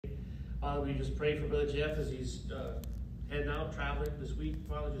Father, we just pray for Brother Jeff as he's heading out, traveling this week.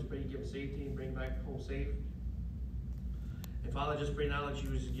 Father, just pray you give him safety and bring him back home safe. And Father, just pray now that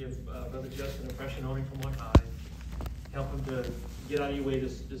you would give Brother Justin a fresh anointing from on high. Help him to get out of your way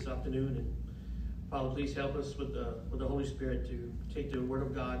this afternoon. And Father, please help us with the Holy Spirit to take the Word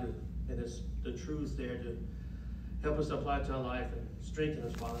of God and the truths there to help us apply it to our life and strengthen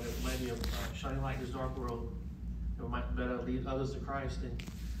us, Father, that it might be a shining light in this dark world. And we might better lead others to Christ and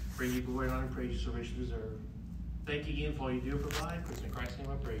bring you glory and honor and praise you so richly deserve. Thank you again for all you do provide. Because in Christ's name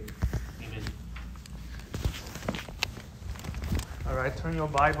I pray. Amen. All right, turn your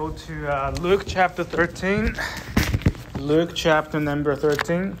Bible to Luke chapter 13. Luke chapter number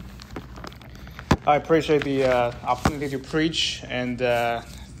 13. I appreciate the opportunity to preach, and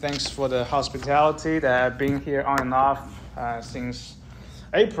thanks for the hospitality that I've been here on and off since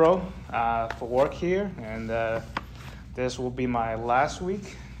April for work here, and this will be my last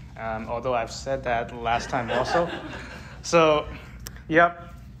week, although I've said that last time also. So,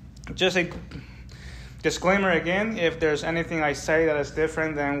 yep, just a disclaimer again, if there's anything I say that is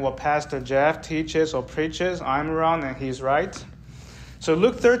different than what Pastor Jeff teaches or preaches, I'm wrong and he's right. So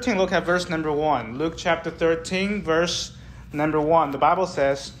Luke 13, look at verse number 1. Luke chapter 13, verse number 1. The Bible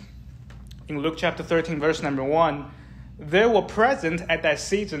says, in Luke chapter 13, verse number 1, there were present at that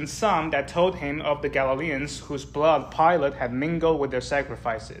season some that told him of the Galileans whose blood Pilate had mingled with their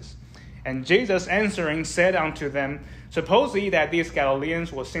sacrifices. And Jesus answering said unto them, suppose ye that these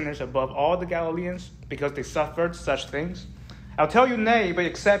Galileans were sinners above all the Galileans, because they suffered such things? I'll tell you nay, but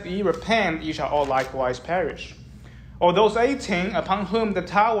except ye repent, ye shall all likewise perish. Or those 18 upon whom the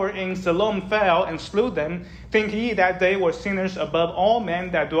tower in Siloam fell and slew them, think ye that they were sinners above all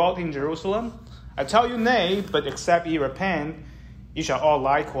men that dwelt in Jerusalem? I tell you nay, but except ye repent, ye shall all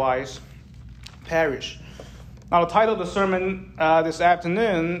likewise perish. Now the title of the sermon this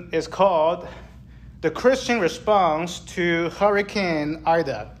afternoon is called The Christian Response to Hurricane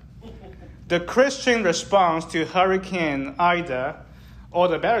Ida. The Christian Response to Hurricane Ida, or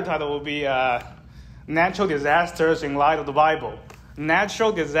the better title will be Natural Disasters in Light of the Bible.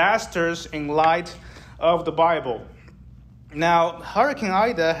 Natural Disasters in Light of the Bible. Now, Hurricane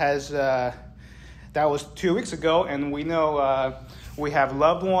Ida that was 2 weeks ago, and we know we have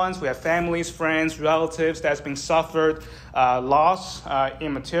loved ones, we have families, friends, relatives that's been suffered loss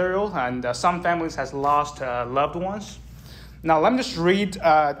in material, and some families has lost loved ones. Now, let me just read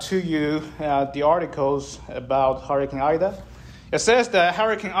to you the articles about Hurricane Ida. It says that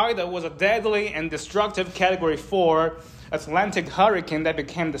Hurricane Ida was a deadly and destructive Category 4 Atlantic hurricane that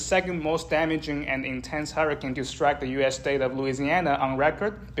became the second most damaging and intense hurricane to strike the U.S. state of Louisiana on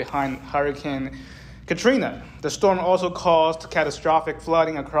record, behind Hurricane Katrina. The storm also caused catastrophic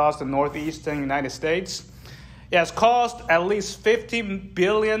flooding across the northeastern United States. It has caused at least $50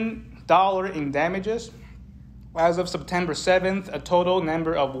 billion in damages. As of September 7th, a total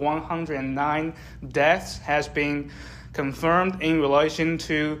number of 109 deaths has been confirmed in relation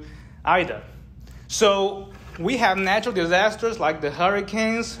to Ida. So we have natural disasters like the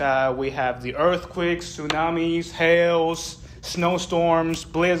hurricanes. We have the earthquakes, tsunamis, hails, snowstorms,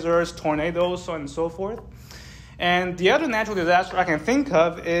 blizzards, tornadoes, so on and so forth. And the other natural disaster I can think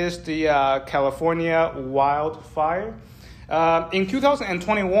of is the California wildfire. In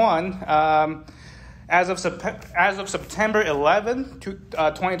 2021, as of September 11,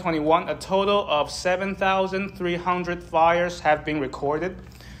 2021, a total of 7,300 fires have been recorded,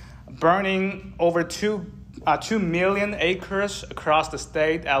 burning over 2 million acres across the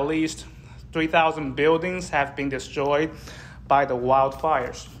state. At least 3,000 buildings have been destroyed by the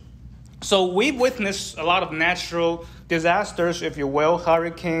wildfires. So we've witnessed a lot of natural disasters, if you will,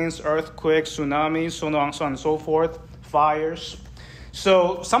 hurricanes, earthquakes, tsunamis, so on and so forth, fires.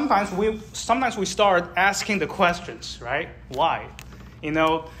 So sometimes we start asking the questions, right? Why?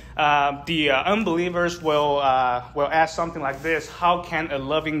 The unbelievers will ask something like this: how can a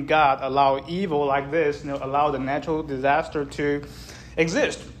loving God allow evil like this, allow the natural disaster to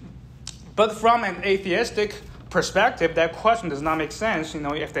exist? But from an atheistic perspective, that question does not make sense.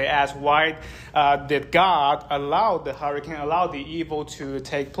 If they ask why did God allow the hurricane, allow the evil to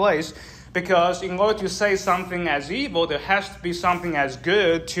take place? Because in order to say something as evil, there has to be something as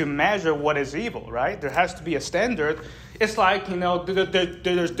good to measure what is evil, right? There has to be a standard. It's like,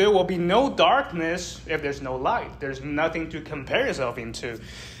 there will be no darkness if there's no light. There's nothing to compare yourself into.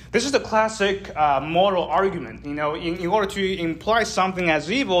 This is the classic moral argument. In order to imply something as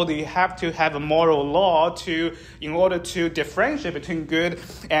evil, you have to have a moral law in order to differentiate between good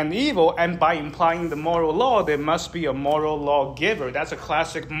and evil. And by implying the moral law, there must be a moral lawgiver. That's a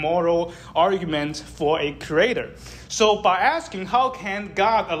classic moral argument for a creator. So by asking how can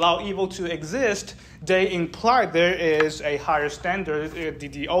God allow evil to exist, they imply there is a higher standard,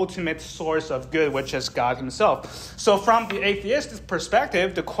 the ultimate source of good, which is God himself. So from the atheistic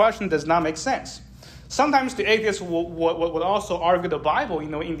perspective, the question does not make sense. Sometimes the atheists would also argue the Bible,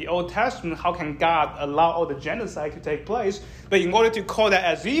 in the Old Testament, how can God allow all the genocide to take place? But in order to call that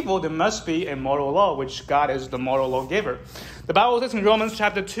as evil, there must be a moral law, which God is the moral lawgiver. The Bible says in Romans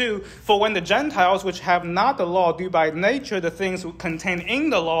chapter 2, "For when the Gentiles which have not the law do by nature the things contained in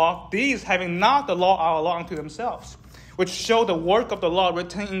the law, these having not the law are a law unto themselves, which show the work of the law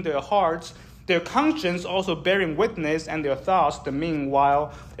written in their hearts, their conscience also bearing witness, and their thoughts the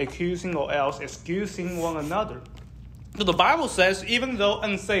meanwhile accusing or else excusing one another." So the Bible says even though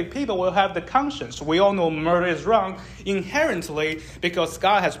unsaved people will have the conscience, we all know murder is wrong inherently because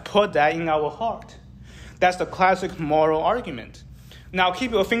God has put that in our heart. That's the classic moral argument. Now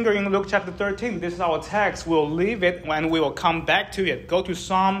keep your finger in Luke chapter 13. This is our text. We'll leave it when we will come back to it. Go to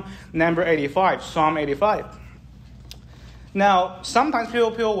Psalm number 85. Psalm 85. Now, sometimes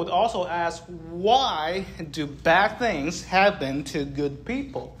people would also ask, why do bad things happen to good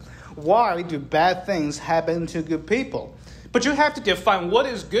people? Why do bad things happen to good people? But you have to define what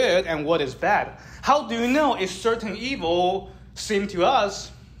is good and what is bad. How do you know a certain evil seems to us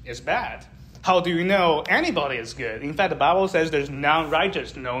is bad? How do you know anybody is good? In fact, the Bible says there's none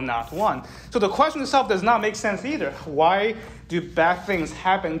righteous, no, not one. So the question itself does not make sense either. Why do bad things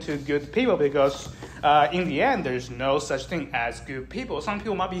happen to good people? Because in the end, there's no such thing as good people. Some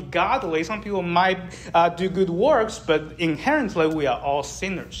people might be godly, some people might do good works, but inherently we are all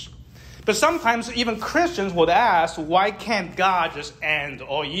sinners. But sometimes even Christians would ask, why can't God just end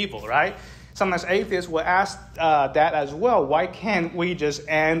all evil, right? Sometimes atheists will ask that as well. Why can't we just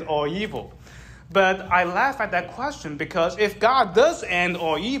end all evil? But I laugh at that question because if God does end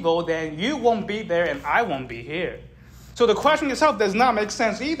all evil, then you won't be there and I won't be here. So the question itself does not make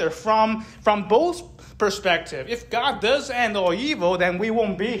sense either from both perspectives. If God does end all evil, then we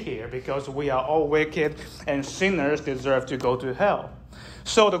won't be here because we are all wicked and sinners deserve to go to hell.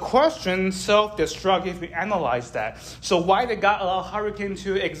 So the question self-destruct if we analyze that. So why did God allow hurricane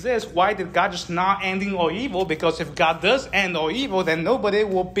to exist? Why did God just not ending all evil? Because if God does end all evil, then nobody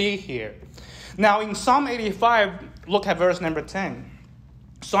will be here. Now in Psalm 85, look at verse number 10.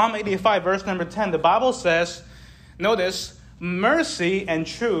 Psalm 85, verse number 10, the Bible says, notice, mercy and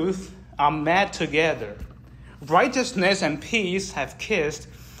truth are met together. Righteousness and peace have kissed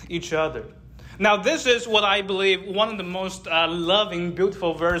each other. Now this is what I believe one of the most loving,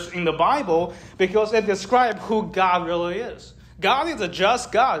 beautiful verses in the Bible because it describes who God really is. God is a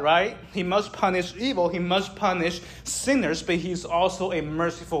just God, right? He must punish evil. He must punish sinners, but he's also a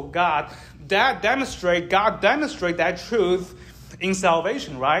merciful God. God demonstrate that truth in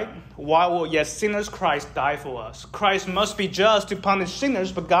salvation, right? While we're yet sinners, Christ died for us. Christ must be just to punish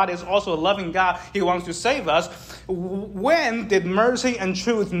sinners, but God is also a loving God. He wants to save us. When did mercy and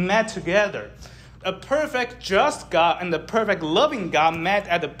truth met together? A perfect just God and the perfect loving God met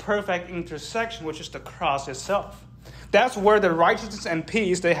at the perfect intersection, which is the cross itself. That's where the righteousness and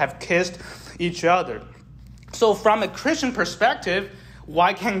peace, they have kissed each other. So from a Christian perspective,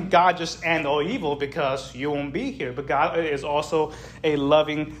 why can't God just end all evil? Because you won't be here. But God is also a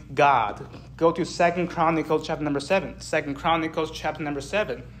loving God. Go to 2 Chronicles chapter number 7. 2 Chronicles chapter number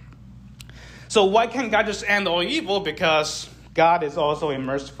 7. So why can't God just end all evil? Because God is also a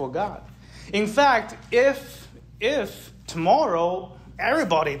merciful God. In fact, if tomorrow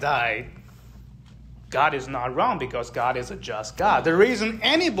everybody died, God is not wrong because God is a just God. The reason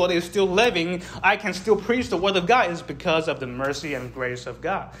anybody is still living, I can still preach the word of God is because of the mercy and grace of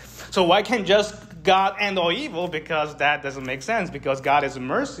God. So why can't just God end all evil? Because that doesn't make sense. Because God is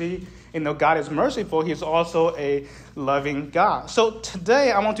mercy. God is merciful. He's also a loving God. So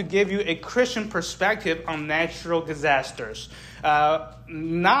today I want to give you a Christian perspective on natural disasters.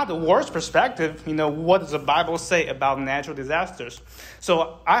 Not the worst perspective, what does the Bible say about natural disasters?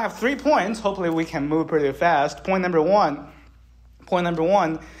 So I have 3 points. Hopefully we can move pretty fast. Point number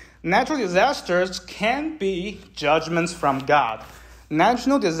one, natural disasters can be judgments from God.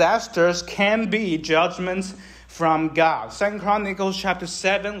 Natural disasters can be judgments from God. 2 Chronicles chapter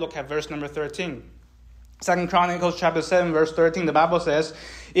 7, look at verse number 13. 2 Chronicles chapter 7, verse 13, the Bible says,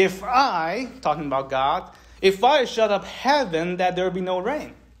 if I, talking about God, if I shut up heaven that there be no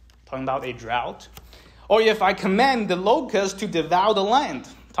rain, talking about a drought, or if I command the locusts to devour the land,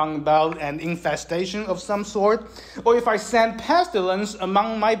 talking about an infestation of some sort, or if I send pestilence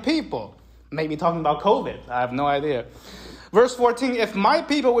among my people, maybe talking about COVID, I have no idea. Verse 14, if my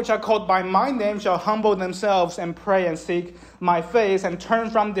people which are called by my name shall humble themselves and pray and seek my face and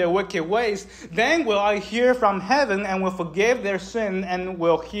turn from their wicked ways, then will I hear from heaven and will forgive their sin and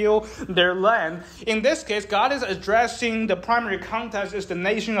will heal their land. In this case, God is addressing the primary context is the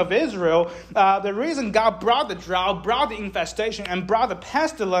nation of Israel. The reason God brought the drought, brought the infestation, and brought the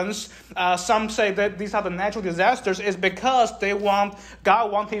pestilence, some say that these are the natural disasters, is because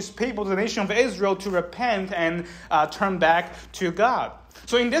God wants his people, the nation of Israel, to repent and turn back to God.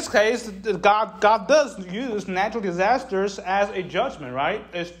 So in this case, God does use natural disasters as a judgment, right?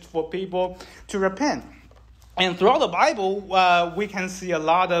 It's for people to repent. And throughout the Bible, we can see a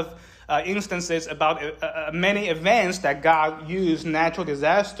lot of instances about many events that God used natural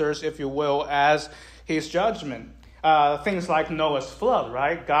disasters, if you will, as his judgment. Things like Noah's flood,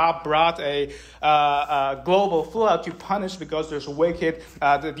 right? God brought a global flood to punish because there's wicked.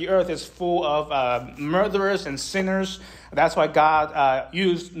 The earth is full of murderers and sinners. That's why God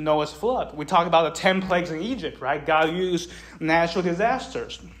used Noah's flood. We talk about the 10 plagues in Egypt, right? God used natural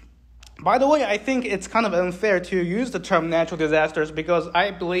disasters. By the way, I think it's kind of unfair to use the term natural disasters because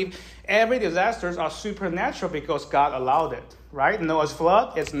I believe every disasters are supernatural because God allowed it, right? Noah's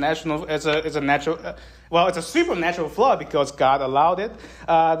flood is it's a supernatural flood because God allowed it.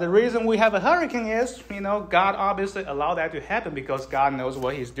 The reason we have a hurricane is, God obviously allowed that to happen because God knows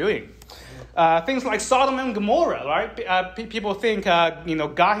what he's doing. Things like Sodom and Gomorrah, right? People think,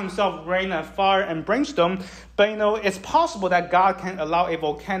 God himself rained on fire and brimstone, but, it's possible that God can allow a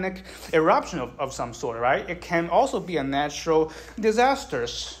volcanic eruption of some sort, right? It can also be a natural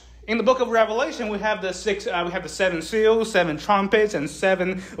disasters. In the book of Revelation, we have the 7 seals, 7 trumpets, and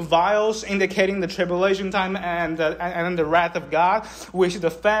 7 vials indicating the tribulation time and the wrath of God. We see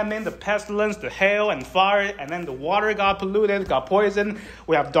the famine, the pestilence, the hail and fire, and then the water got polluted, got poisoned.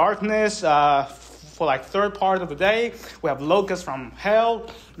 We have darkness for like third part of the day. We have locusts from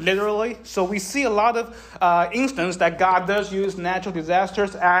hell, literally. So we see a lot of instances that God does use natural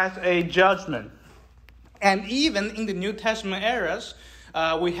disasters as a judgment. And even in the New Testament eras,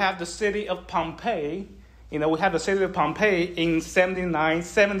 we have the city of Pompeii. We have the city of Pompeii in 79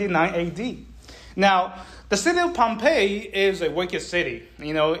 AD. Now, the city of Pompeii is a wicked city.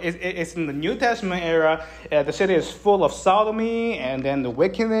 It's in the New Testament era. The city is full of sodomy and then the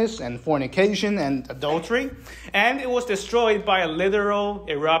wickedness and fornication and adultery. And it was destroyed by a literal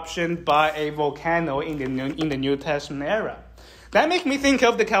eruption by a volcano in the New Testament era. That makes me think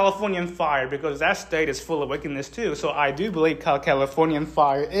of the Californian fire because that state is full of wickedness too. So I do believe Californian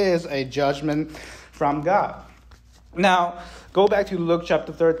fire is a judgment from God. Now, go back to Luke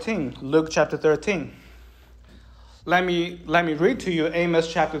chapter 13. Luke chapter 13. Let me read to you Amos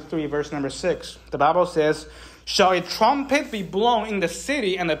chapter 3, verse number 6. The Bible says, shall a trumpet be blown in the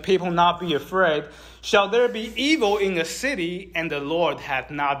city and the people not be afraid? Shall there be evil in the city and the Lord hath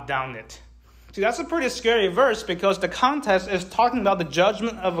not done it? See, that's a pretty scary verse because the context is talking about the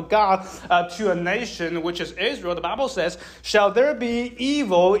judgment of God to a nation, which is Israel. The Bible says, shall there be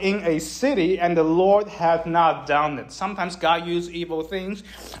evil in a city and the Lord hath not done it? Sometimes God uses evil things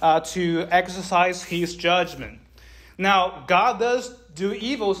to exercise his judgment. Now, God does do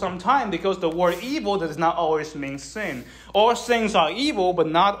evil sometimes because the word evil does not always mean sin. All things are evil, but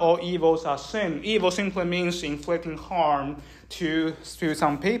not all evils are sin. Evil simply means inflicting harm to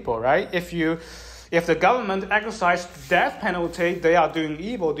some people, right? If the government exercises death penalty, they are doing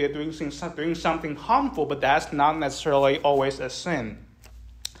evil, they're doing something harmful, but that's not necessarily always a sin.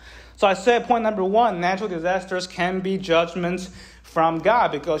 So I said point number 1, natural disasters can be judgments from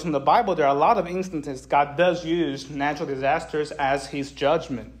God because in the Bible there are a lot of instances God does use natural disasters as his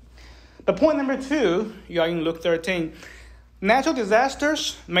judgment. But point number 2, you are in Luke 13, natural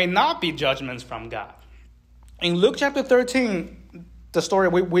disasters may not be judgments from God. In Luke chapter 13, the story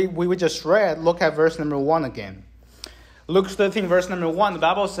we just read, look at verse number 1 again. Luke 13, verse number 1, the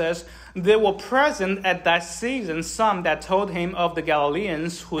Bible says, there were present at that season some that told him of the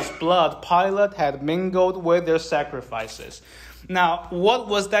Galileans whose blood Pilate had mingled with their sacrifices. Now, what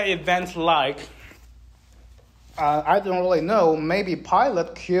was that event like? I don't really know. Maybe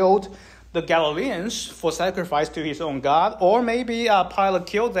Pilate killed the Galileans for sacrifice to his own God, or maybe Pilate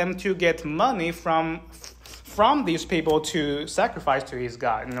killed them to get money from these people to sacrifice to his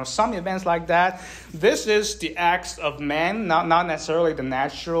God. Some events like that. This is the acts of man, not necessarily the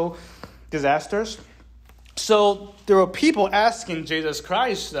natural disasters. So there were people asking Jesus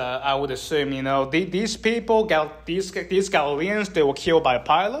Christ, I would assume, these people, these Galileans, they were killed by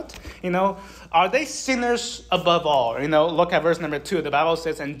Pilate, are they sinners above all? Look at verse number 2. The Bible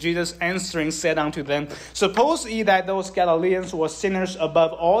says, and Jesus answering said unto them, suppose ye that those Galileans were sinners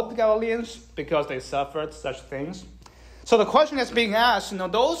above all the Galileans because they suffered such things? So the question that's being asked,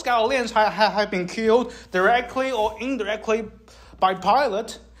 those Galileans have been killed directly or indirectly by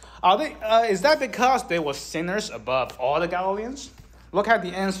Pilate. Is that because they were sinners above all the Galileans? Look at the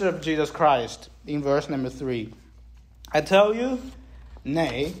answer of Jesus Christ in verse number 3. I tell you,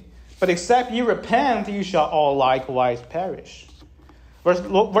 nay, but except ye repent, ye shall all likewise perish.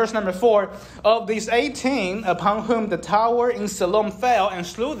 Verse number 4, of these 18 upon whom the tower in Siloam fell and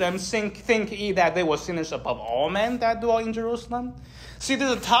slew them, think ye that they were sinners above all men that dwell in Jerusalem? See,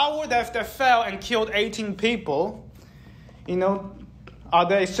 there's a tower that fell and killed 18 people. Are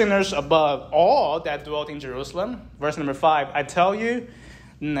they sinners above all that dwelt in Jerusalem? Verse number 5, I tell you,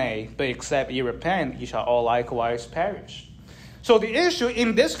 nay, but except ye repent, ye shall all likewise perish. So the issue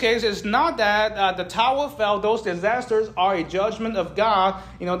in this case is not that the tower fell, those disasters are a judgment of God.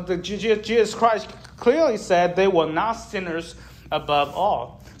 Jesus Christ clearly said they were not sinners above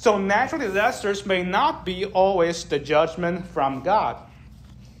all. So natural disasters may not be always the judgment from God.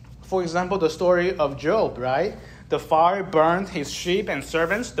 For example, the story of Job, right? The fire burned his sheep and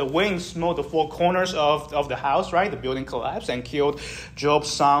servants. The wind smote the four corners of the house, right? The building collapsed and killed Job's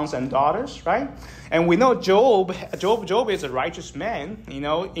sons and daughters, right? And we know Job is a righteous man.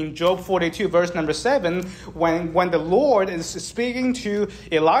 In Job 42, verse number 7, when the Lord is speaking to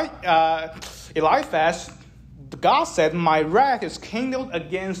Eliphaz, God said, my wrath is kindled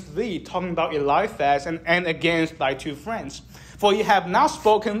against thee, talking about Eliphaz and against thy two friends. For ye have not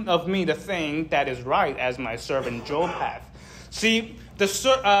spoken of me the thing that is right, as my servant Job hath. See,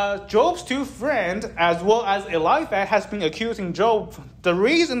 Job's two friends, as well as Eliphaz, has been accusing Job. The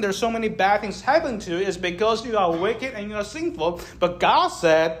reason there's so many bad things happen to you is because you are wicked and you are sinful. But God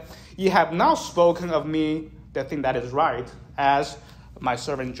said, ye have not spoken of me the thing that is right, as my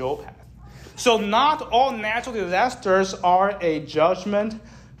servant Job hath. So not all natural disasters are a judgment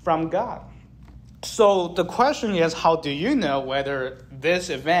from God. So the question is, how do you know whether this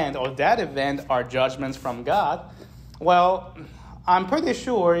event or that event are judgments from God? Well, I'm pretty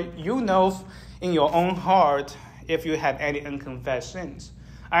sure you know in your own heart if you have any unconfessed sins.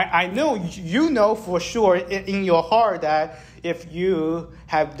 I know you know for sure in your heart that if you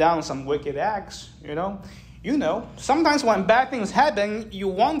have done some wicked acts, sometimes when bad things happen, you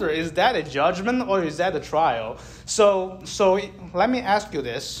wonder, is that a judgment or is that a trial? So let me ask you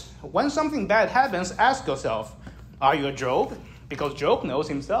this. When something bad happens, ask yourself, are you a Job? Because Job knows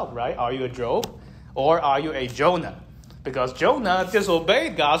himself, right? Are you a Job? Or are you a Jonah? Because Jonah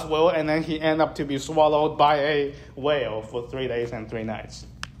disobeyed God's will and then he ended up to be swallowed by a whale for 3 days and 3 nights.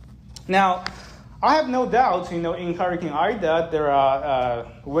 Now, I have no doubt, in Hurricane Ida, there are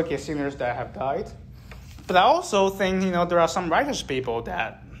wicked sinners that have died. But I also think, there are some righteous people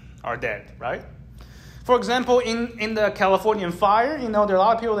that are dead, right? For example, in the Californian fire, there are a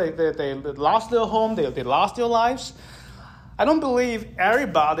lot of people, they lost their home, they lost their lives. I don't believe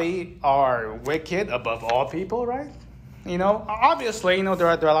everybody are wicked above all people, right? Obviously, there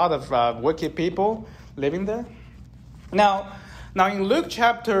are a lot of wicked people living there. Now in Luke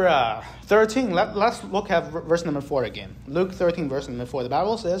chapter 13, let's look at verse number 4 again. Luke 13, verse number 4, the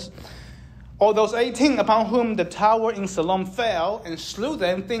Bible says, all those 18 upon whom the tower in Siloam fell and slew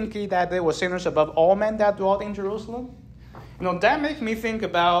them, think ye that they were sinners above all men that dwelt in Jerusalem? That makes me think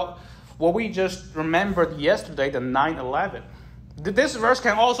about what we just remembered yesterday, the 9/11. This verse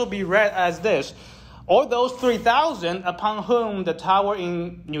can also be read as this. All those 3,000 upon whom the tower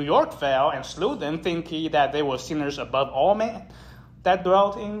in New York fell and slew them, think ye that they were sinners above all men that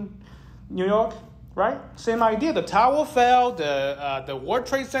dwelt in New York? Right? Same idea. The tower fell, the World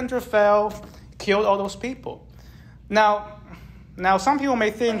Trade Center fell, killed all those people. Now some people may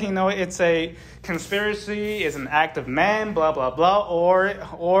think, it's a conspiracy, it's an act of man, blah, blah, blah,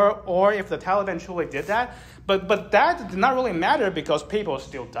 or if the Taliban truly did that. But that did not really matter because people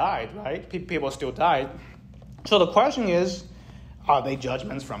still died, right? People still died. So the question is, are they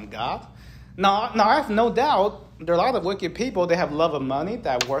judgments from God? Now I have no doubt there are a lot of wicked people, they have love of money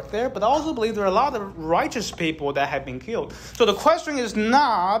that work there, but I also believe there are a lot of righteous people that have been killed. So the question is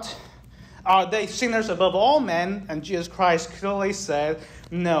not, are they sinners above all men? And Jesus Christ clearly said,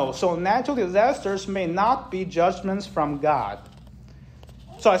 no. So natural disasters may not be judgments from God.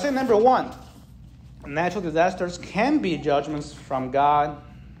 So I say number 1, natural disasters can be judgments from God.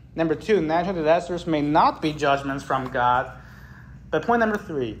 Number 2, natural disasters may not be judgments from God. But point number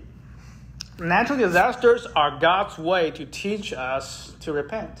 3, Natural disasters are God's way to teach us to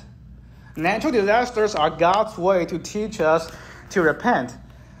repent. Natural disasters are God's way to teach us to repent.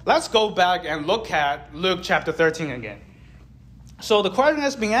 Let's go back and look at Luke chapter 13 again. So the question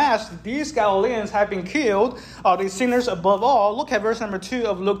has been asked, these Galileans have been killed. Are they sinners above all? Look at verse number 2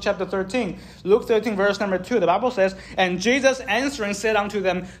 of Luke chapter 13. Luke 13 verse number 2, the Bible says, "And Jesus answering said unto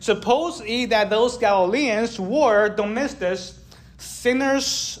them, Suppose ye that those Galileans were, don't miss this,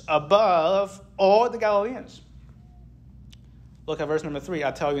 sinners above all the Galileans." Look at verse number 3.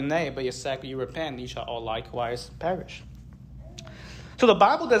 "I tell you, nay, but except you repent, ye shall all likewise perish." So the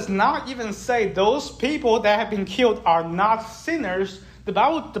Bible does not even say those people that have been killed are not sinners. The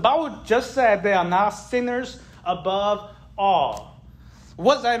Bible just said they are not sinners above all.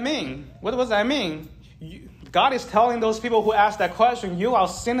 What does that mean? What does that mean? God is telling those people who ask that question, you are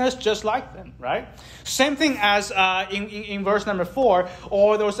sinners just like them, right? Same thing as in verse number 4,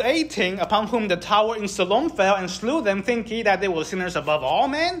 "Or those 18 upon whom the tower in Siloam fell and slew them, think ye that they were sinners above all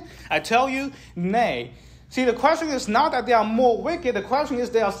men? I tell you, nay." See, the question is not that they are more wicked. The question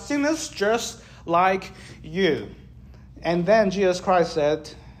is they are sinners just like you. And then Jesus Christ said,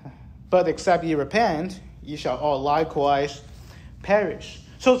 "But except ye repent, ye shall all likewise perish."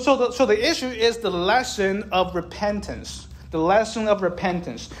 So the issue is the lesson of repentance. The lesson of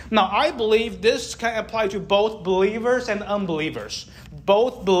repentance. Now, I believe this can apply to both believers and unbelievers.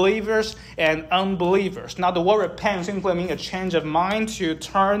 Both believers and unbelievers. Now, the word repent simply means a change of mind, to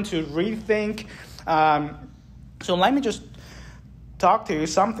turn, to rethink. So let me just talk to you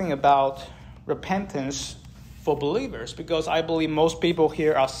something about repentance for believers, because I believe most people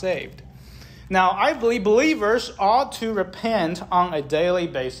here are saved. Now, I believe believers ought to repent on a daily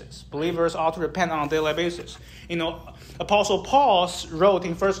basis. Believers ought to repent on a daily basis. You know, Apostle Paul wrote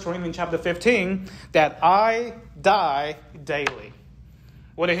in 1 Corinthians chapter 15 that I die daily.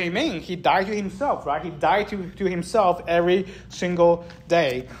 What did he mean? He died to himself, right? He died to himself every single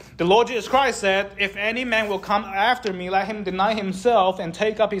day. The Lord Jesus Christ said, "If any man will come after me, let him deny himself and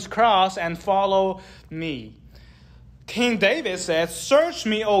take up his cross and follow me." King David said, "Search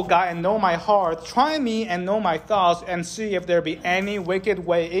me, O God, and know my heart. Try me and know my thoughts, and see if there be any wicked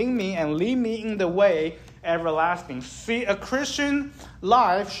way in me, and lead me in the way everlasting." See, a Christian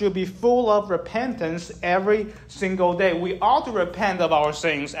life should be full of repentance every single day. We ought to repent of our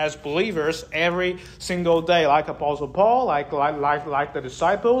sins as believers every single day, like Apostle Paul, like the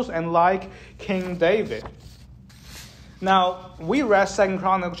disciples, and like King David. Now, we read 2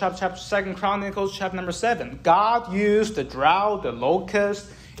 Chronicles chapter number 7. God used the drought, the locust,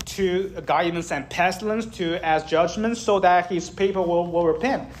 God even sent pestilence as judgment so that his people will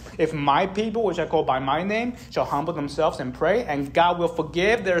repent. "If my people, which I call by my name, shall humble themselves and pray, and God will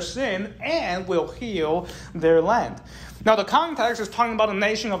forgive their sin and will heal their land." Now, the context is talking about the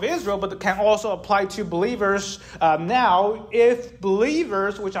nation of Israel, but it can also apply to believers now. If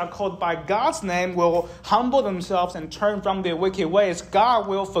believers, which are called by God's name, will humble themselves and turn from their wicked ways, God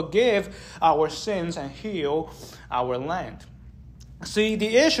will forgive our sins and heal our land. See,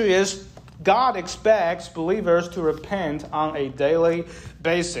 the issue is God expects believers to repent on a daily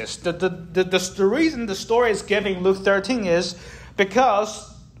basis. The reason the story is given Luke 13 is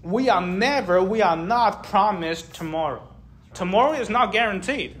because we are not promised tomorrow. Tomorrow is not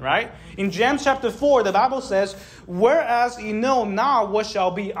guaranteed, right? In James chapter 4, the Bible says, "Whereas ye know not what shall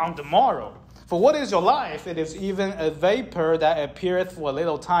be on the morrow. For what is your life? It is even a vapor that appeareth for a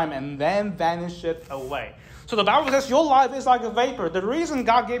little time and then vanisheth away." So the Bible says your life is like a vapor. The reason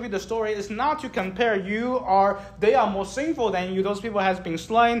God gave you the story is not to compare they are more sinful than you. Those people has been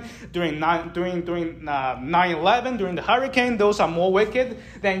slain during 9/11, during the hurricane. Those are more wicked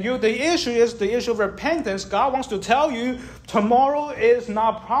than you. The issue is the issue of repentance. God wants to tell you tomorrow is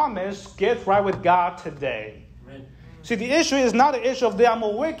not promised. Get right with God today. Amen. See, the issue is not the issue of they are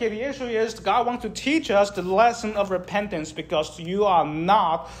more wicked. The issue is God wants to teach us the lesson of repentance because you are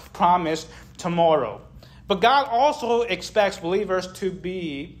not promised tomorrow. But God also expects believers to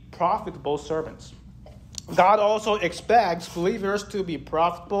be profitable servants. God also expects believers to be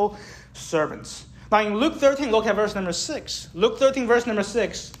profitable servants. Now in Luke 13, look at verse number 6. Luke 13, verse number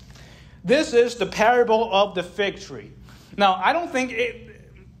 6. This is the parable of the fig tree. Now, I don't think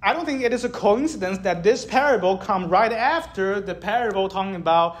it is a coincidence that this parable comes right after the parable talking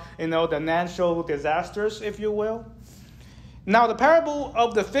about, the natural disasters, if you will. Now, the parable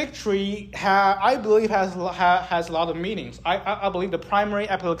of the fig tree, I believe, has a lot of meanings. I believe the primary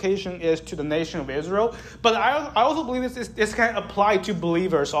application is to the nation of Israel, but I also believe this can apply to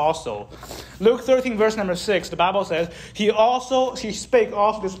believers also. Luke 13, verse number 6, the Bible says, He spake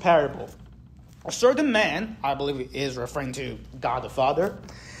also this parable. A certain man, I believe he is referring to God the Father,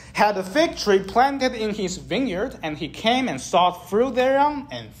 had a fig tree planted in his vineyard, and he came and sought fruit thereon,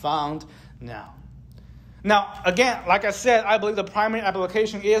 and found none. Now, again, like I said, I believe the primary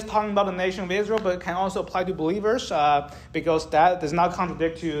application is talking about the nation of Israel, but it can also apply to believers because that does not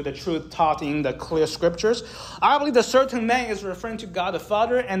contradict to the truth taught in the clear scriptures. I believe the certain man is referring to God the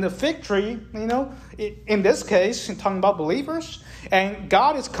Father, and the fig tree, in this case, talking about believers, and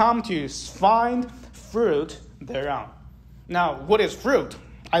God is come to find fruit thereon. Now, what is fruit?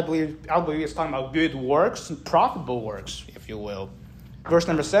 I believe it's talking about good works, profitable works, if you will. Verse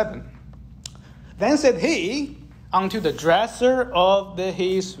number 7. Then said he unto the dresser of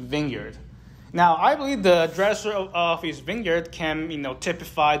his vineyard. Now, I believe the dresser of his vineyard can,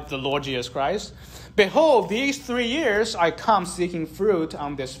 typify the Lord Jesus Christ. Behold, these 3 years I come seeking fruit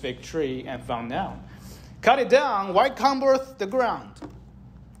on this fig tree, and found none. Cut it down, why cumbereth the ground?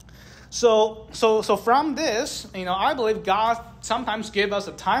 So from this, I believe God sometimes gives us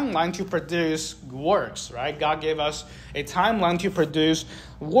a timeline to produce works, right? God gave us a timeline to produce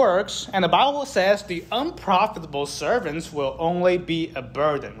works, and the Bible says the unprofitable servants will only be a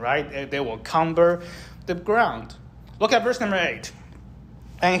burden, right? They will cumber the ground. Look at verse number 8.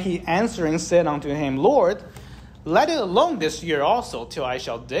 And he answering said unto him, Lord, let it alone this year also, till I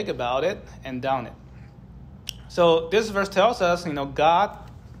shall dig about it and down it. So this verse tells us, God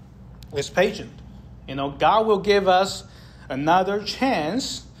is patient. God will give us another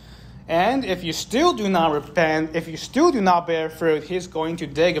chance. And if you still do not repent, if you still do not bear fruit, he's going to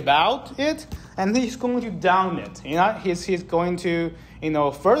dig about it, and he's going to down it. He's going to,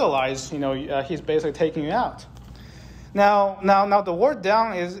 fertilize. He's basically taking you out. Now, the word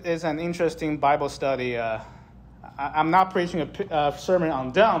down is an interesting Bible study. I'm not preaching a sermon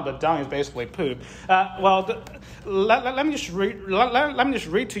on down, but down is basically poop. Let me just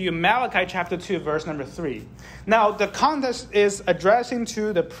read to you Malachi chapter 2, verse number 3. Now, the context is addressing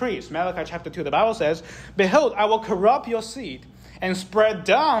to the priest. Malachi chapter 2, the Bible says, Behold, I will corrupt your seed, and spread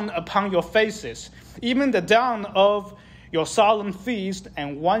down upon your faces, even the down of your solemn feast,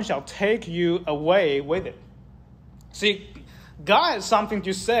 and one shall take you away with it. See, God has something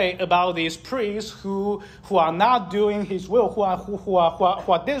to say about these priests who are not doing his will, who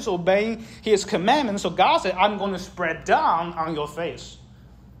are disobeying his commandments. So God said, I'm going to spread down on your face.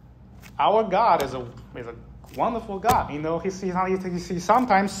 Our God is a wonderful God. He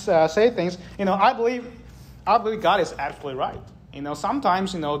sometimes say things. I believe God is absolutely right.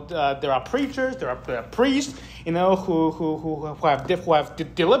 Sometimes there are preachers, there are priests, who have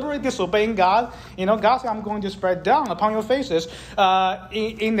deliberately disobeying God. God said, I'm going to spread down upon your faces.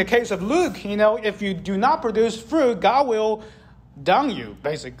 In the case of Luke, if you do not produce fruit, God will down you,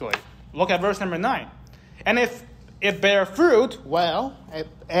 basically. Look at verse number 9. And if it bear fruit, well,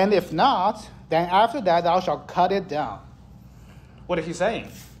 and if not, then after that thou shalt cut it down. What is he saying?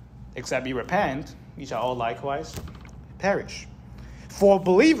 Except ye repent, ye shall all likewise perish. For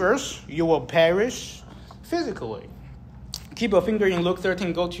believers, you will perish physically. Keep a finger in Luke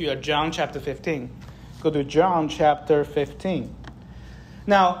 13. Go to John chapter 15. Go to John chapter 15.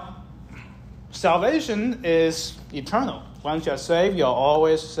 Now, salvation is eternal. Once you're saved, you're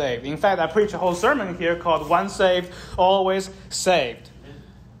always saved. In fact, I preach a whole sermon here called Once Saved, Always Saved.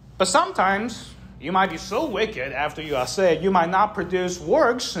 But sometimes you might be so wicked after you are saved, you might not produce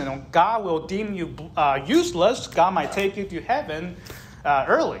works. God will deem you useless. God might take you to heaven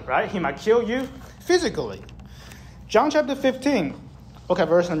early, right? He might kill you physically. John chapter 15, look at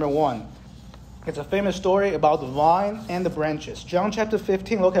verse number 1. It's a famous story about the vine and the branches. John chapter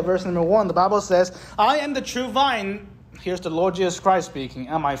 15, look at verse number 1. The Bible says, I am the true vine. Here's the Lord Jesus Christ speaking.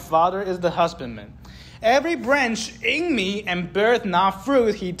 And my Father is the husbandman. Every branch in me and beareth not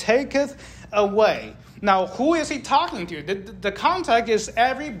fruit, he taketh away. Now, who is he talking to? The context is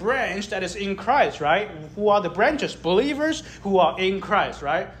every branch that is in Christ, right? Who are the branches? Believers who are in Christ,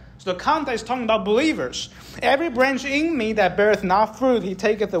 right? So the context is talking about believers. Every branch in me that beareth not fruit, he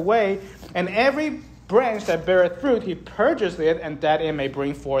taketh away. And every branch that beareth fruit, he purgeth it, and that it may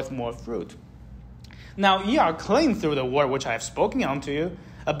bring forth more fruit. Now, ye are clean through the word which I have spoken unto you.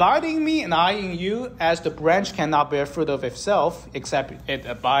 Abide in me, and I in you, as the branch cannot bear fruit of itself, except it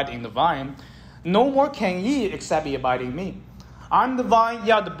abide in the vine. No more can ye, except ye abide in me. I am the vine,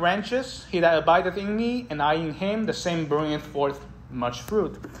 ye are the branches. He that abideth in me, and I in him, the same bringeth forth much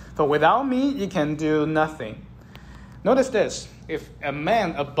fruit. For without me ye can do nothing. Notice this. If a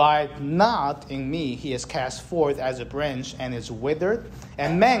man abide not in me, he is cast forth as a branch and is withered.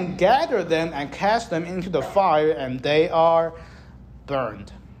 And men gather them and cast them into the fire, and they are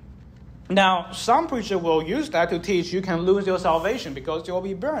burned. Now, some preacher will use that to teach you can lose your salvation because you'll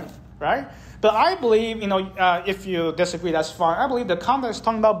be burned. right? But I believe, if you disagree, that's fine. I believe the context is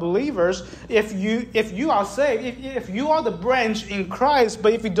talking about believers. If you are saved, if you are the branch in Christ,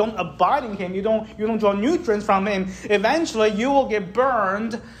 but if you don't abide in Him, you don't draw nutrients from Him, eventually you will get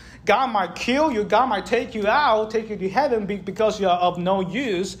burned. God might kill you. God might take you out, take you to heaven because you are of no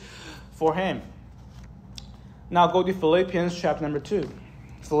use for Him. Now go to Philippians chapter number 2.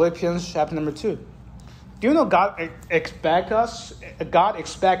 Philippians chapter number 2. Do you know God expects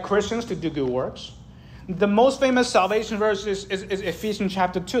Christians to do good works? The most famous salvation verse is Ephesians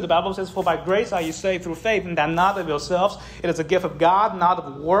chapter 2. The Bible says, "For by grace are you saved through faith, and that not of yourselves. It is a gift of God, not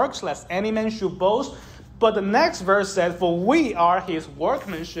of works, lest any man should boast." But the next verse says, "For we are His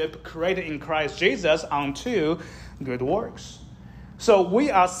workmanship, created in Christ Jesus unto good works." So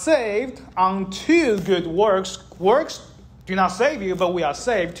we are saved unto good works. Works do not save you, but we are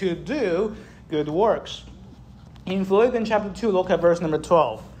saved to do good works. In Philippians chapter 2, look at verse number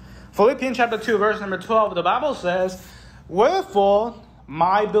 12. Philippians chapter 2, verse number 12, the Bible says, "Wherefore,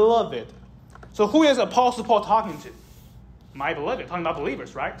 my beloved." So who is Apostle Paul talking to? My beloved, talking about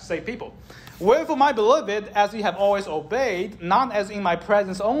believers, right? Saved people. "Wherefore, my beloved, as ye have always obeyed, not as in my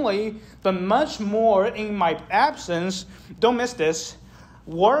presence only, but much more in my absence," don't miss this,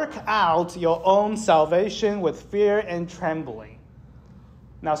 "work out your own salvation with fear and trembling."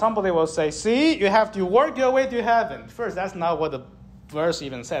 Now, somebody will say, see, you have to work your way to heaven. First, that's not what the verse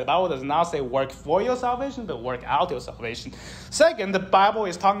even said. The Bible does not say work for your salvation, but work out your salvation. Second, the Bible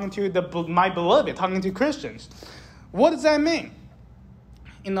is talking to my beloved, talking to Christians. What does that mean?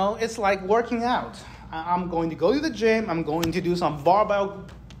 It's like working out. I'm going to go to the gym. I'm going to do some barbell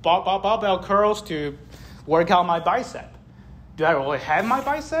curls to work out my bicep. Do I really have my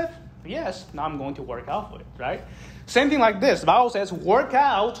bicep? Yes. Now I'm going to work out for it, right? Same thing like this. The Bible says, work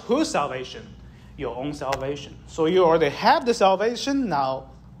out whose salvation? Your own salvation. So you already have the salvation, now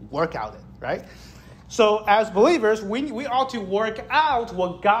work out it, right? So as believers, we ought to work out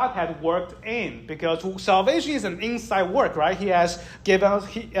what God had worked in, because salvation is an inside work, right? He has given us,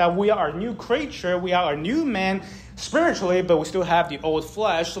 we are a new creature, we are a new man spiritually, but we still have the old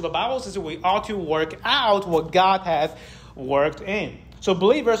flesh. So the Bible says that we ought to work out what God hath worked in. So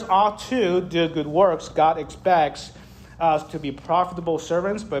believers ought to do good works. God expects us to be profitable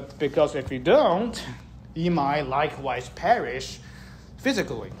servants, but because if you don't, you might likewise perish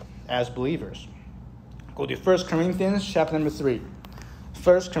physically as believers. Go to 1 Corinthians chapter number 3.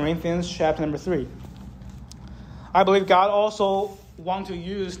 1 Corinthians chapter number 3. I believe God also wants to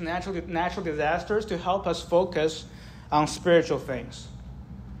use natural disasters to help us focus on spiritual things.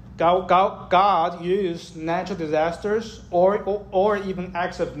 God used natural disasters or even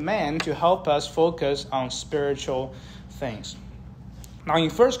acts of man to help us focus on spiritual things. Now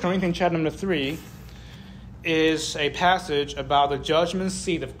in 1 Corinthians chapter number 3 is a passage about the judgment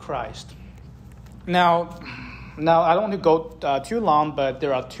seat of Christ. Now I don't want to go too long, but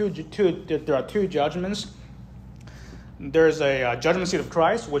there are two judgments. There's a judgment seat of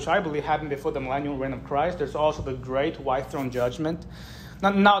Christ, which I believe happened before the millennial reign of Christ. There's also the great white throne judgment.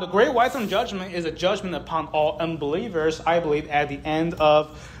 Now, the great white throne judgment is a judgment upon all unbelievers. I believe at the end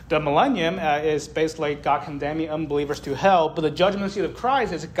of the millennium is basically God condemning unbelievers to hell. But the judgment seat of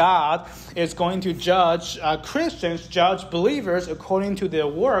Christ is God is going to judge Christians, judge believers according to their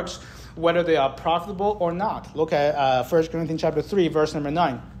works, whether they are profitable or not. Look at 1 Corinthians chapter 3, verse number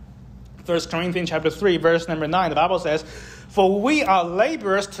 9. 1 Corinthians chapter 3, verse number 9. The Bible says, "For we are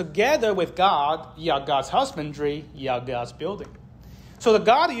laborers together with God, ye are God's husbandry, ye are God's building." So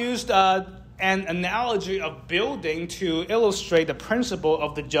God used an analogy of building to illustrate the principle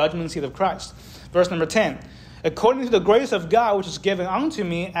of the judgment seat of Christ. Verse number 10. "According to the grace of God which is given unto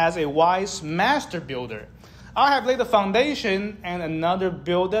me as a wise master builder, I have laid the foundation, and another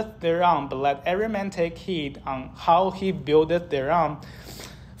buildeth thereon. But let every man take heed on how he buildeth thereon.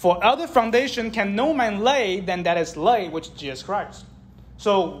 For other foundation can no man lay than that is laid, which is Jesus Christ."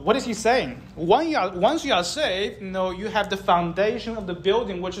 So what is he saying? Once you are saved, you have the foundation of the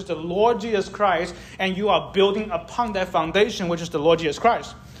building, which is the Lord Jesus Christ, and you are building upon that foundation, which is the Lord Jesus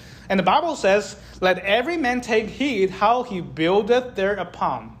Christ. And the Bible says, "Let every man take heed how he buildeth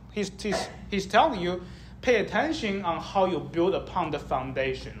thereupon." He's telling you, pay attention on how you build upon the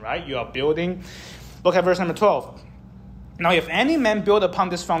foundation, right? You are building. Look at verse number 12. "Now if any man build upon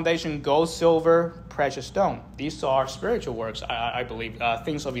this foundation gold, silver, precious stone." These are spiritual works, I believe,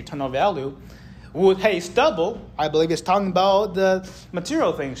 things of eternal value. "Wood, hay, stubble," I believe it's talking about the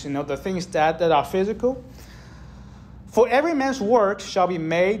material things, the things that are physical. "For every man's work shall be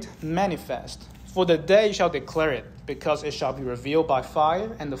made manifest, for the day shall declare it, because it shall be revealed by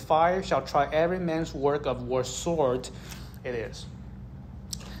fire, and the fire shall try every man's work of what sort it is."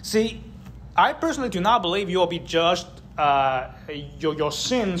 See, I personally do not believe you will be judged. Your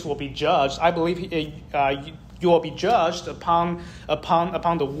sins will be judged. I believe you will be judged upon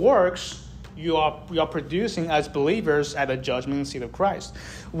the works you are producing as believers at the judgment seat of Christ.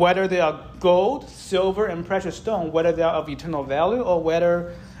 Whether they are gold, silver, and precious stone, whether they are of eternal value, or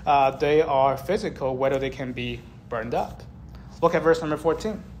whether they are physical, whether they can be burned up. Look at verse number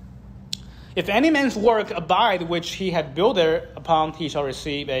 14. If any man's work abide which he had builded upon, he shall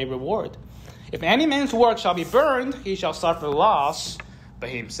receive a reward. If any man's work shall be burned, he shall suffer loss, but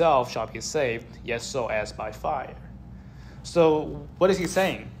himself shall be saved, yet so as by fire. So what is he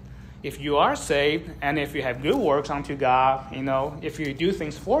saying? If you are saved, and if you have good works unto God, if you do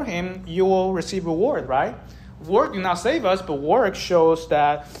things for him, you will receive reward, right? Work do not save us, but work shows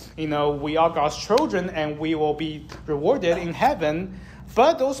that, we are God's children, and we will be rewarded in heaven.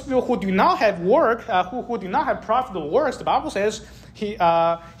 But those people who do not have work, who do not have profitable works, the Bible says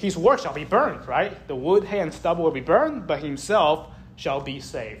his work shall be burned, right? The wood, hay, and stubble will be burned, but himself shall be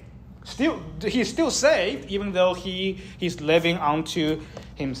saved. He's still saved, even though he's living unto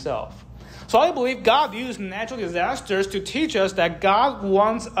himself. So I believe God used natural disasters to teach us that God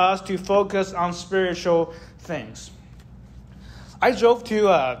wants us to focus on spiritual things. I drove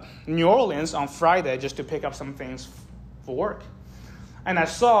to New Orleans on Friday just to pick up some things for work. And I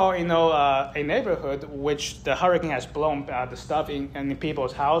saw, a neighborhood which the hurricane has blown the stuff in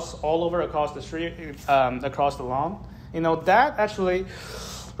people's house all over across the street, across the lawn. That actually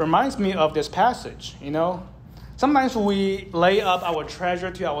reminds me of this passage. Sometimes we lay up our treasure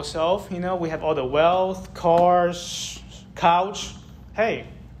to ourselves. We have all the wealth, cars, couch. Hey,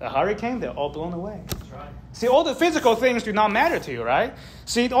 the hurricane, they're all blown away. That's right. See, all the physical things do not matter to you, right?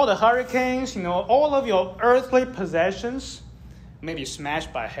 See, all the hurricanes, all of your earthly possessions may be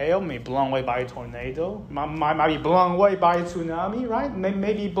smashed by hail, may be blown away by a tornado, might be blown away by a tsunami, right?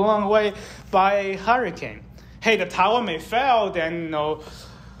 May be blown away by a hurricane. Hey, the tower may fail, then,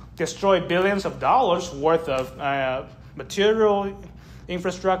 destroy billions of dollars worth of material,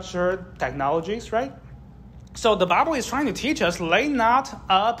 infrastructure, technologies, right? So the Bible is trying to teach us, lay not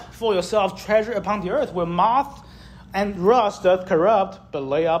up for yourself treasure upon the earth, where moth and rust doth corrupt, but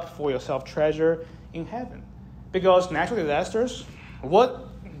lay up for yourself treasure in heaven. Because natural disasters,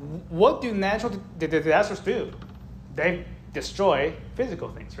 what do natural disasters do? They destroy physical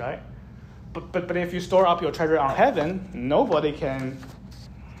things, right? But if you store up your treasure on heaven, nobody can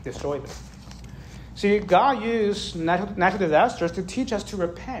destroy them. See, God used natural disasters to teach us to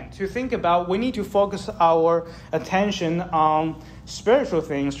repent, to think about we need to focus our attention on spiritual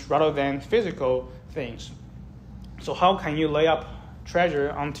things rather than physical things. So how can you lay up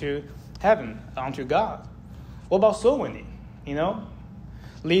treasure unto heaven, unto God? What about soul winning?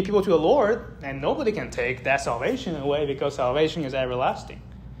 Lead people to the Lord, and nobody can take that salvation away because salvation is everlasting.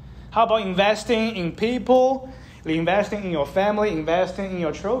 How about investing in people, investing in your family, investing in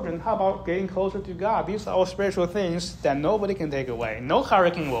your children? How about getting closer to God? These are all spiritual things that nobody can take away. No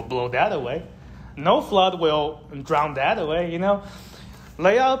hurricane will blow that away. No flood will drown that away,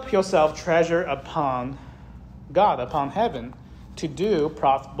 Lay up yourself treasure upon God, upon heaven, to do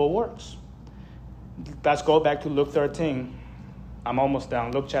profitable works. Let's go back to Luke 13. I'm almost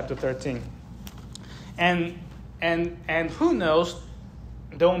done. Luke chapter 13. And who knows,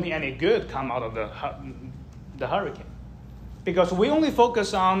 there won't be any good come out of the hurricane. Because we only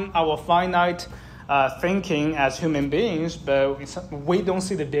focus on our finite thinking as human beings, but we don't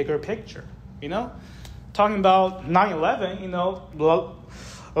see the bigger picture, Talking about 9/11,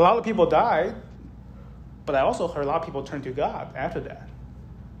 a lot of people died, but I also heard a lot of people turn to God after that.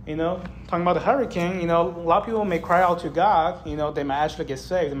 Talking about the hurricane, a lot of people may cry out to God, they might actually get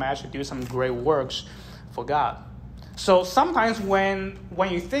saved, they might actually do some great works for God. So sometimes when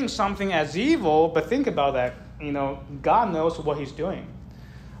you think something as evil, but think about that, God knows what he's doing.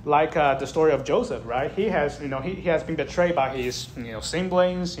 Like the story of Joseph, right? He has been betrayed by his,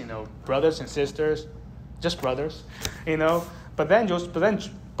 siblings, brothers and sisters, just brothers, But then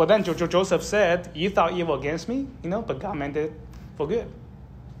Joseph said, "You thought evil against me, but God meant it for good."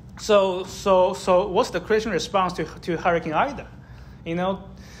 So what's the Christian response to Hurricane Ida?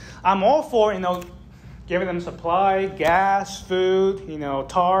 I'm all for, giving them supply, gas, food,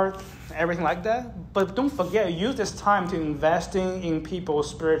 tar, everything like that. But don't forget, use this time to investing in people's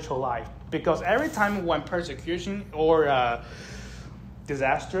spiritual life. Because every time when persecution or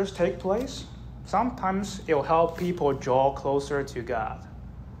disasters take place, sometimes it will help people draw closer to God.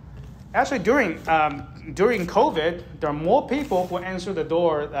 Actually, during COVID, there are more people who answer the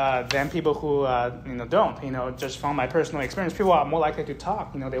door than people who don't. Just from my personal experience, people are more likely to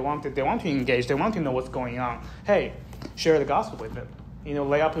talk. They want to engage. They want to know what's going on. Hey, share the gospel with them.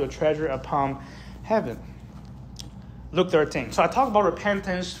 lay up your treasure upon heaven. Luke 13. So I talked about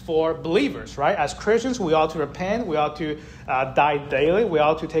repentance for believers, right? As Christians, we ought to repent. We ought to die daily. We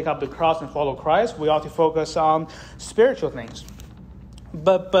ought to take up the cross and follow Christ. We ought to focus on spiritual things.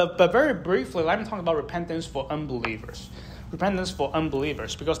 But very briefly, let me talk about repentance for unbelievers. Repentance for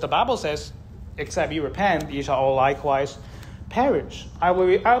unbelievers. Because the Bible says, except you repent, ye shall all likewise perish. I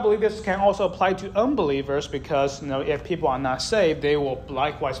believe this can also apply to unbelievers because, if people are not saved, they will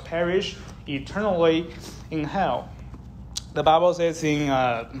likewise perish eternally in hell. The Bible says in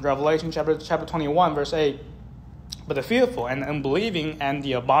Revelation chapter 21, verse 8, but the fearful and unbelieving and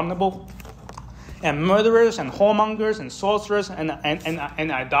the abominable and murderers and whoremongers and sorcerers and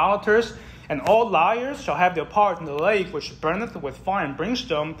idolaters and all liars shall have their part in the lake which burneth with fire and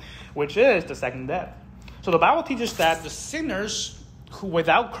brimstone, which is the second death. So the Bible teaches that the sinners who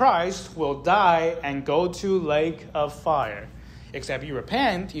without Christ will die and go to lake of fire. Except you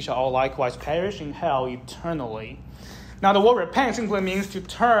repent, ye shall all likewise perish in hell eternally. Now, the word repent simply means to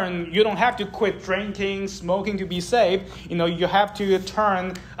turn. You don't have to quit drinking, smoking to be saved. You have to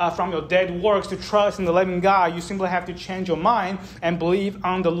turn from your dead works to trust in the living God. You simply have to change your mind and believe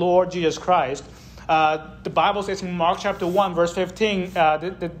on the Lord Jesus Christ. The Bible says in Mark chapter 1, verse 15,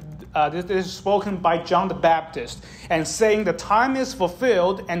 this is spoken by John the Baptist, and saying the time is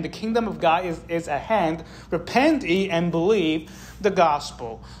fulfilled and the kingdom of God is at hand. Repent ye and believe the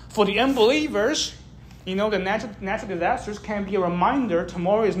gospel. For the unbelievers, the natural disasters can be a reminder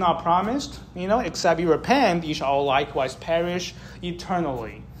tomorrow is not promised. Except you repent, you shall all likewise perish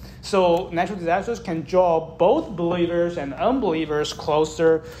eternally. So natural disasters can draw both believers and unbelievers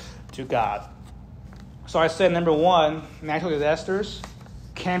closer to God. So I said, number one, natural disasters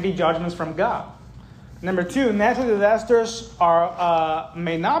can be judgments from God. Number two, natural disasters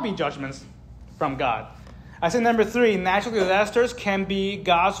may not be judgments from God. I said number three, natural disasters can be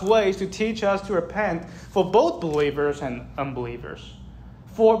God's ways to teach us to repent for both believers and unbelievers.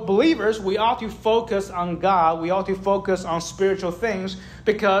 For believers, we ought to focus on God. We ought to focus on spiritual things,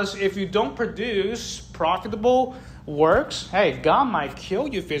 because if you don't produce profitable works, God might kill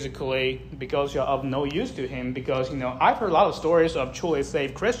you physically because you're of no use to Him. Because, I've heard a lot of stories of truly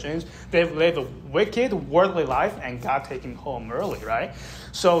saved Christians. They've lived a wicked, worldly life and God taken home early, right?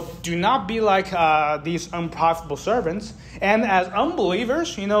 So do not be like these unprofitable servants. And as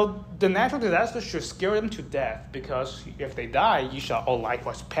unbelievers, the natural disaster should scare them to death, because if they die, you shall all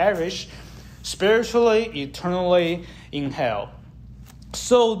likewise perish spiritually, eternally in hell.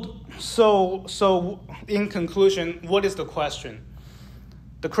 So in conclusion, what is the question?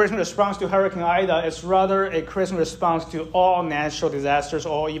 The Christian response to Hurricane Ida is rather a Christian response to all natural disasters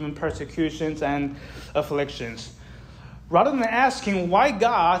or even persecutions and afflictions. Rather than asking why did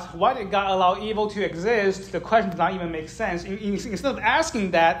God allow evil to exist, the question does not even make sense. Instead of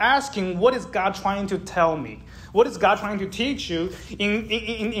asking that, asking what is God trying to tell me? What is God trying to teach you? In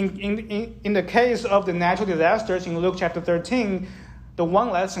the case of the natural disasters in Luke chapter 13, the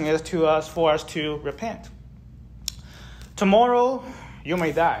one lesson is for us to repent. Tomorrow, you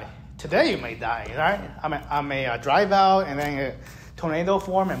may die. Today, you may die, right? I may drive out and then a tornado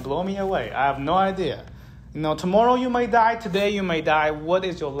form and blow me away. I have no idea. Tomorrow you may die. Today you may die. What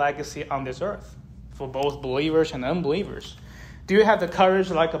is your legacy on this earth for both believers and unbelievers? Do you have the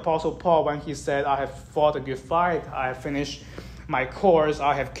courage like Apostle Paul when he said, I have fought a good fight. I have finished my course.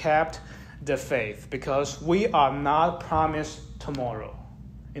 I have kept the faith. Because we are not promised tomorrow.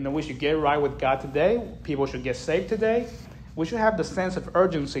 We should get right with God today. People should get saved today. We should have the sense of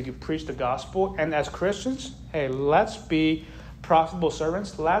urgency to preach the gospel. And as Christians, let's be profitable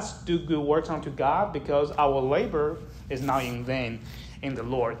servants. Let's do good works unto God, because our labor is not in vain in the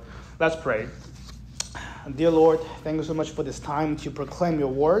Lord. Let's pray. Dear Lord, thank you so much for this time to proclaim your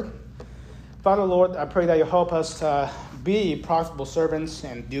word. Father, Lord, I pray that you help us be profitable servants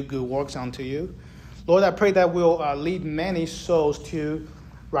and do good works unto you. Lord, I pray that we'll lead many souls to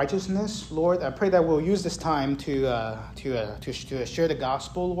righteousness. Lord, I pray that we'll use this time to share the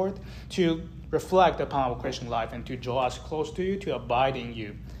gospel, Lord, to reflect upon our Christian life and to draw us close to you, to abide in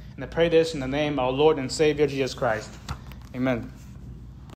you. And I pray this in the name of our Lord and Savior, Jesus Christ. Amen.